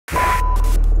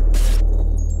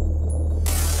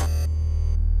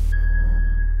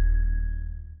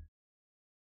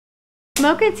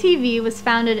MOCAtv was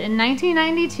founded in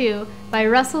 1992 by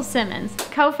Russell Simmons,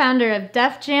 co-founder of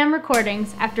Def Jam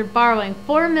Recordings, after borrowing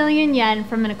 4 million yen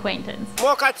from an acquaintance.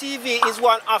 MOCAtv is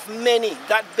one of many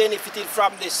that benefited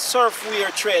from the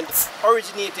surfwear trend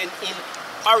originating in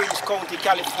Orange County,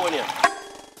 California.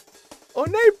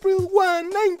 On April 1,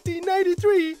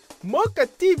 1993,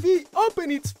 MOCAtv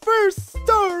opened its first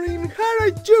store in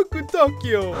Harajuku,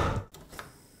 Tokyo.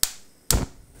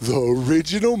 The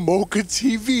original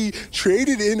MOCAtv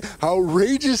traded in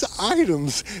outrageous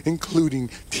items, including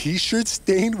t-shirts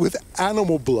stained with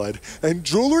animal blood and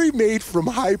jewelry made from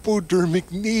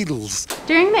hypodermic needles.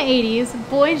 During the 80s,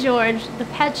 Boy George, the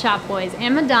Pet Shop Boys,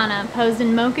 and Madonna posed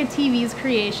in MOCAtv's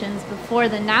creations before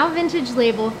the now vintage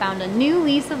label found a new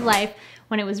lease of life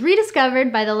when it was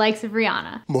rediscovered by the likes of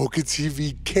Rihanna.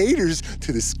 MOCAtv caters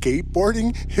to the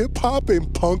skateboarding, hip-hop,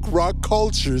 and punk rock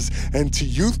cultures and to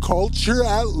youth culture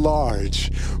at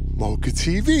large.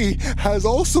 MOCAtv has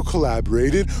also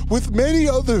collaborated with many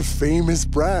other famous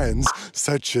brands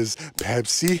such as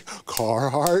Pepsi,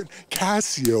 Carhartt,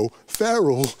 Casio,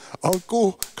 Pharrell,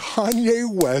 Uncle, Kanye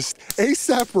West,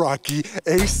 A$AP Rocky,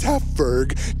 A$AP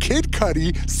Ferg, Kid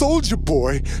Cudi, Soulja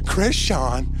Boy,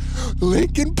 Krishan,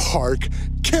 Linkin Park,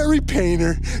 Gary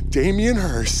Painter, Damien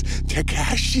Hirst,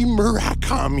 Takashi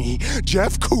Murakami,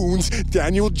 Jeff Koons,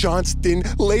 Daniel Johnston,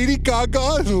 Lady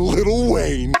Gaga, and Lil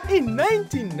Wayne. In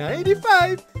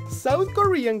 1995, South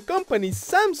Korean company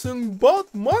Samsung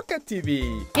bought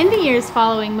MOCAtv. In the years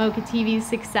following MOCAtv's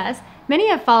success, many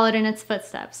have followed in its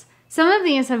footsteps. Some of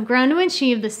these have grown to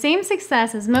achieve the same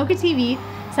success as MOCAtv,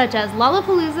 such as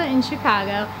Lollapalooza in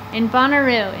Chicago and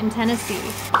Bonnaroo in Tennessee.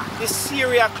 The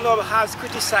Syria Club has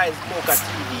criticized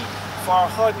MOCAtv for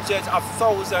hundreds of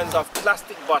thousands of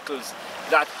plastic bottles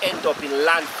that end up in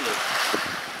landfill,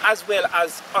 as well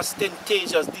as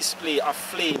ostentatious display of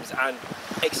flames and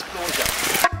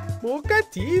explosions.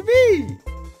 MOCAtv!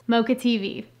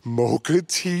 MOCAtv.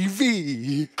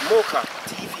 MOCAtv.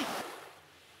 MOCAtv.